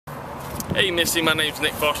Hey Missy, my name's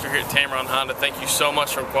Nick Foster here at Tameron Honda. Thank you so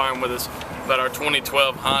much for inquiring with us about our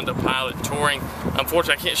 2012 Honda Pilot Touring.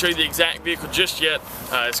 Unfortunately, I can't show you the exact vehicle just yet.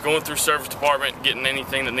 It's going through service department, getting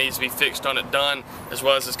anything that needs to be fixed on it done, as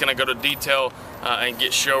well as it's going to go to detail and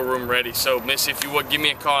get showroom ready. So Missy, if you would, give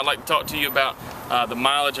me a call. I'd like to talk to you about the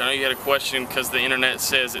mileage. I know you had a question because the internet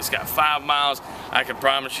says it's got 5 miles. I can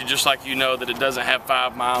promise you, just like you know, that it doesn't have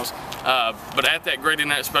 5 miles. But at that great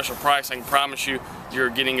internet special price, I can promise you you're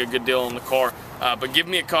getting a good deal on the car. But give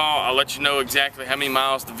me a call. I'll let you know exactly how many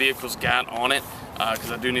miles the vehicle's got on it,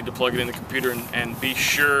 because I do need to plug it in the computer and be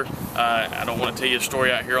sure. I don't want to tell you a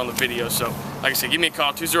story out here on the video. So like I said, give me a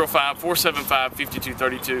call,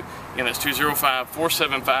 205-475-5232. Again, that's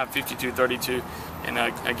 205-475-5232. And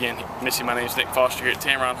again, Missy, my name is Nick Foster here at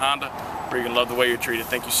Tameron Honda, where you're going to love the way you're treated.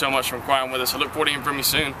 Thank you so much for inquiring with us. I look forward to hearing from you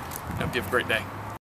soon. I hope you have a great day.